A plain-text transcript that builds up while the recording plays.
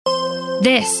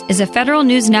This is a Federal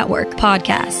News Network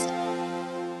podcast.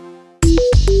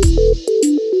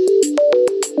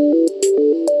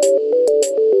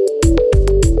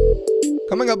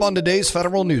 Coming up on today's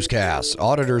Federal Newscast,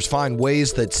 auditors find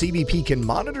ways that CBP can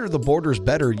monitor the borders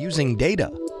better using data.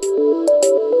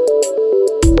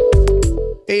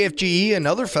 AFGE and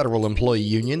other federal employee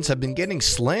unions have been getting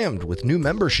slammed with new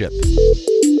membership.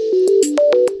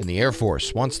 And the Air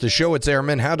Force wants to show its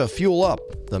airmen how to fuel up,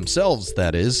 themselves,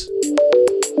 that is.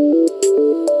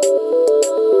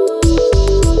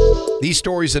 These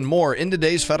stories and more in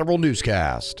today's Federal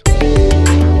Newscast.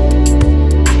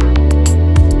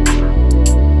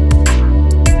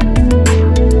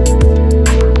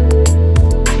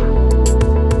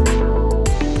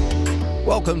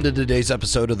 Welcome to today's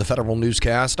episode of the Federal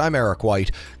Newscast. I'm Eric White.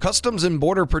 Customs and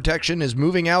Border Protection is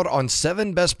moving out on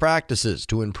 7 best practices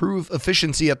to improve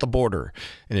efficiency at the border.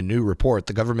 In a new report,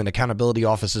 the Government Accountability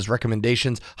Office's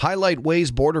recommendations highlight ways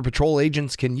Border Patrol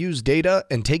agents can use data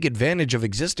and take advantage of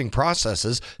existing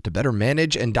processes to better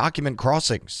manage and document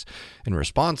crossings. In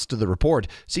response to the report,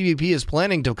 CBP is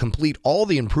planning to complete all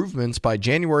the improvements by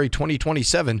January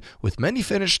 2027, with many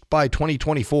finished by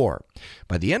 2024.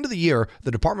 By the end of the year, the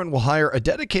department will hire a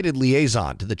dedicated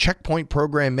liaison to the Checkpoint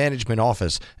Program Management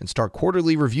Office and start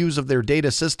quarterly reviews of their data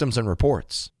systems and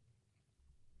reports.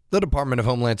 The Department of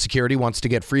Homeland Security wants to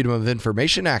get Freedom of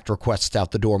Information Act requests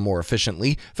out the door more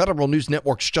efficiently. Federal News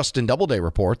Network's Justin Doubleday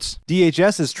reports.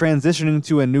 DHS is transitioning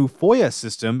to a new FOIA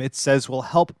system it says will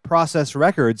help process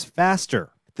records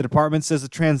faster. The department says the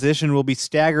transition will be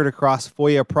staggered across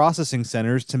FOIA processing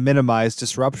centers to minimize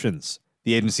disruptions.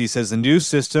 The agency says the new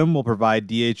system will provide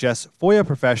DHS FOIA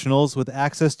professionals with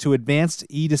access to advanced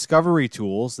e-discovery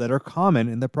tools that are common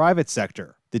in the private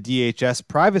sector. The DHS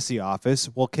Privacy Office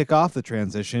will kick off the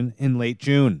transition in late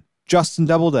June. Justin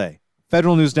Doubleday,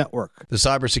 Federal News Network. The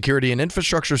Cybersecurity and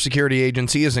Infrastructure Security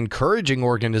Agency is encouraging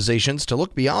organizations to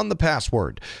look beyond the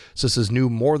password. CISA's new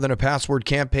More Than a Password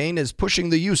campaign is pushing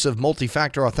the use of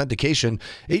multi-factor authentication.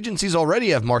 Agencies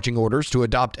already have marching orders to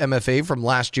adopt MFA from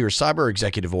last year's cyber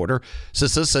executive order.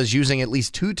 CISA says using at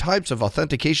least 2 types of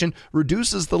authentication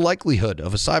reduces the likelihood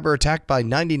of a cyber attack by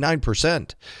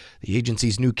 99%. The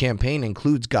agency's new campaign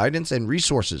includes guidance and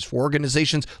resources for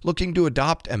organizations looking to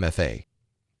adopt MFA.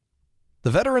 The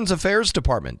Veterans Affairs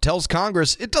Department tells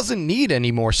Congress it doesn't need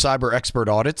any more cyber expert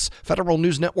audits. Federal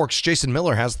News Network's Jason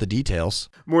Miller has the details.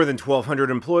 More than 1,200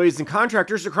 employees and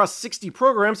contractors across 60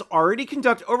 programs already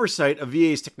conduct oversight of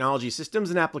VA's technology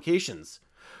systems and applications.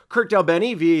 Kurt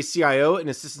Delbenny, VA CIO and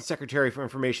Assistant Secretary for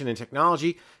Information and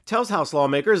Technology, tells House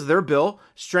lawmakers their bill,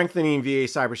 Strengthening VA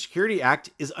Cybersecurity Act,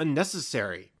 is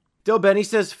unnecessary. Delbenny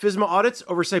says FISMA audits,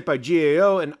 oversight by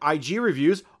GAO, and IG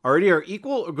reviews already are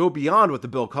equal or go beyond what the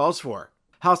bill calls for.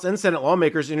 House and Senate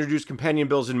lawmakers introduced companion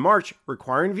bills in March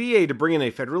requiring VA to bring in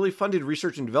a federally funded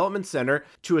research and development center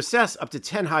to assess up to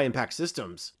 10 high-impact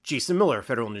systems. Jason Miller,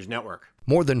 Federal News Network.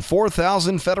 More than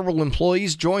 4,000 federal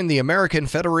employees joined the American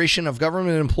Federation of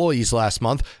Government Employees last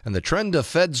month, and the trend of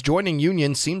feds joining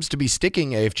unions seems to be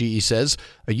sticking, AFGE says.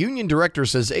 A union director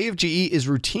says AFGE is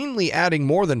routinely adding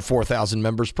more than 4,000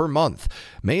 members per month.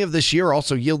 May of this year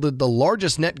also yielded the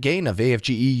largest net gain of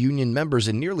AFGE union members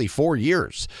in nearly 4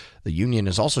 years. The union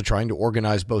is also trying to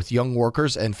organize both young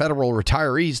workers and federal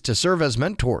retirees to serve as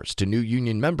mentors to new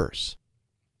union members.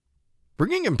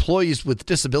 Bringing employees with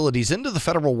disabilities into the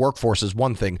federal workforce is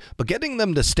one thing, but getting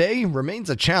them to stay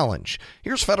remains a challenge.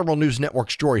 Here's Federal News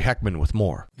Network's Jory Heckman with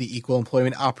more. The Equal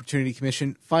Employment Opportunity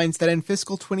Commission finds that in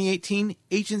fiscal 2018,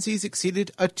 agencies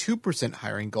exceeded a 2%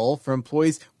 hiring goal for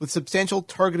employees with substantial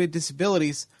targeted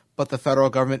disabilities, but the federal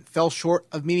government fell short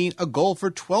of meeting a goal for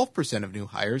 12% of new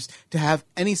hires to have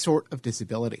any sort of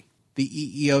disability. The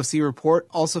EEOC report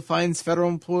also finds federal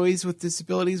employees with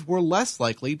disabilities were less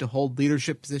likely to hold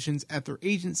leadership positions at their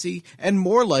agency and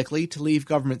more likely to leave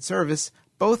government service,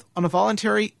 both on a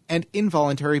voluntary and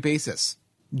involuntary basis.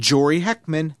 Jory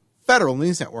Heckman, Federal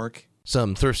News Network.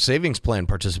 Some Thrift Savings Plan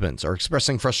participants are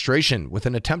expressing frustration with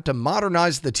an attempt to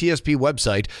modernize the TSP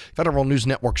website. Federal News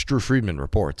Network's Drew Friedman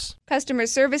reports. Customer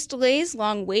service delays,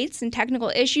 long waits, and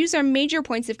technical issues are major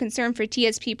points of concern for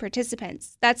TSP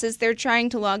participants. That's as they're trying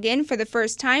to log in for the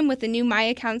first time with the new My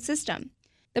Account system.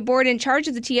 The board in charge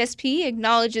of the TSP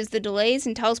acknowledges the delays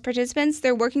and tells participants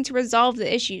they're working to resolve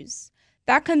the issues.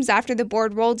 That comes after the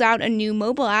board rolled out a new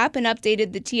mobile app and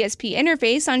updated the TSP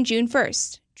interface on June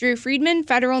 1st. Drew Friedman,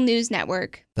 Federal News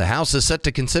Network. The House is set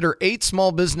to consider 8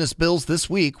 small business bills this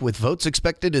week, with votes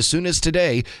expected as soon as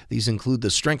today. These include the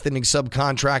Strengthening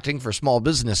Subcontracting for Small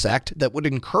Business Act that would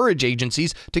encourage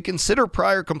agencies to consider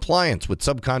prior compliance with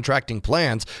subcontracting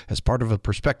plans as part of a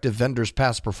prospective vendor's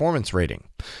past performance rating.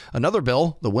 Another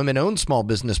bill, the Women-Owned Small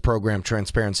Business Program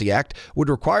Transparency Act, would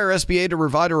require SBA to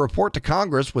provide a report to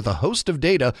Congress with a host of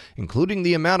data, including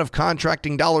the amount of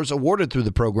contracting dollars awarded through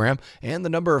the program and the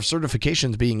number of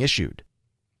certifications being issued.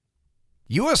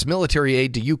 U.S. military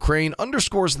aid to Ukraine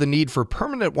underscores the need for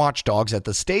permanent watchdogs at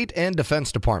the state and defense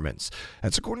departments.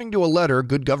 That's according to a letter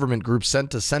good government groups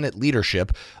sent to Senate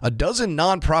leadership. A dozen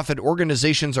nonprofit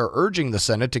organizations are urging the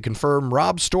Senate to confirm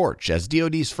Rob Storch as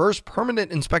DoD's first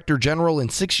permanent inspector general in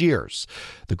 6 years.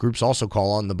 The groups also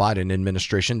call on the Biden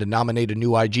administration to nominate a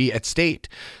new IG at state.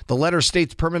 The letter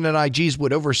states permanent IGs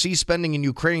would oversee spending in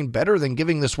Ukraine better than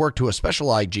giving this work to a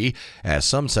special IG, as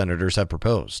some senators have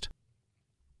proposed.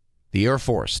 The Air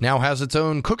Force now has its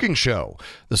own cooking show.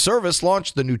 The service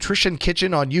launched the Nutrition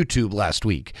Kitchen on YouTube last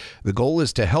week. The goal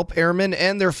is to help airmen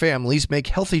and their families make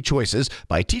healthy choices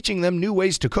by teaching them new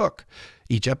ways to cook.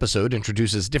 Each episode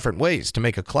introduces different ways to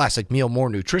make a classic meal more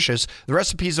nutritious. The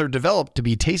recipes are developed to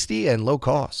be tasty and low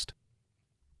cost.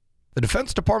 The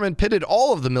Defense Department pitted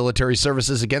all of the military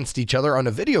services against each other on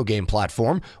a video game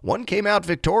platform. One came out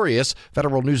victorious.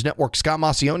 Federal News Network's Scott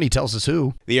Maucione tells us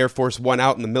who. The Air Force won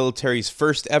out in the military's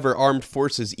first ever Armed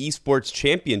Forces Esports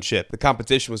Championship. The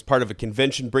competition was part of a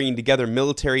convention bringing together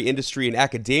military, industry, and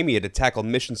academia to tackle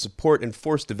mission support and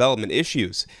force development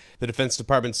issues. The Defense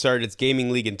Department started its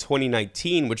gaming league in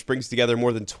 2019, which brings together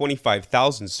more than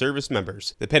 25,000 service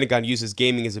members. The Pentagon uses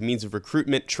gaming as a means of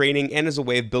recruitment, training, and as a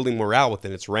way of building morale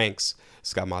within its ranks.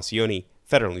 Scott Maucione,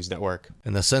 Federal News Network.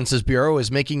 And the Census Bureau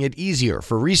is making it easier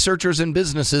for researchers and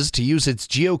businesses to use its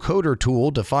geocoder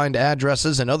tool to find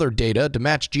addresses and other data to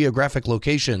match geographic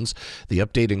locations. The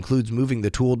update includes moving the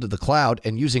tool to the cloud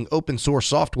and using open source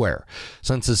software.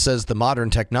 Census says the modern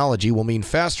technology will mean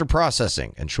faster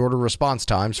processing and shorter response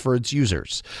times for its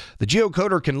users. The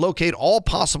geocoder can locate all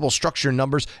possible structure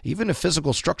numbers, even if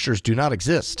physical structures do not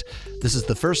exist. This is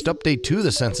the first update to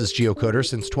the Census geocoder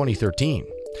since 2013.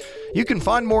 You can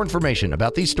find more information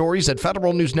about these stories at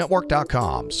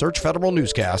federalnewsnetwork.com. Search Federal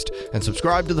Newscast and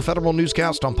subscribe to the Federal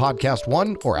Newscast on Podcast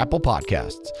One or Apple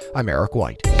Podcasts. I'm Eric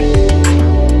White.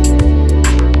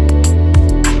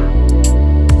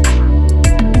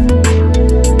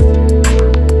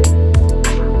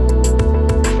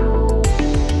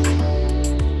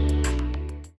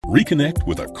 Reconnect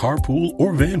with a carpool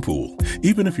or vanpool.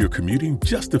 Even if you're commuting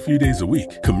just a few days a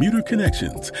week, Commuter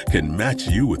Connections can match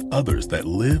you with others that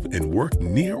live and work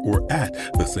near or at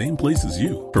the same place as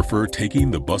you. Prefer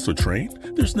taking the bus or train?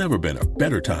 There's never been a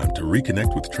better time to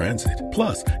reconnect with transit.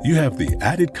 Plus, you have the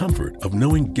added comfort of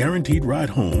knowing Guaranteed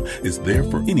Ride Home is there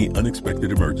for any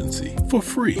unexpected emergency for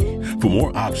free. For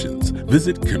more options,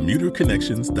 visit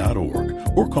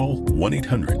commuterconnections.org or call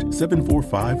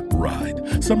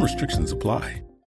 1-800-745-RIDE. Some restrictions apply.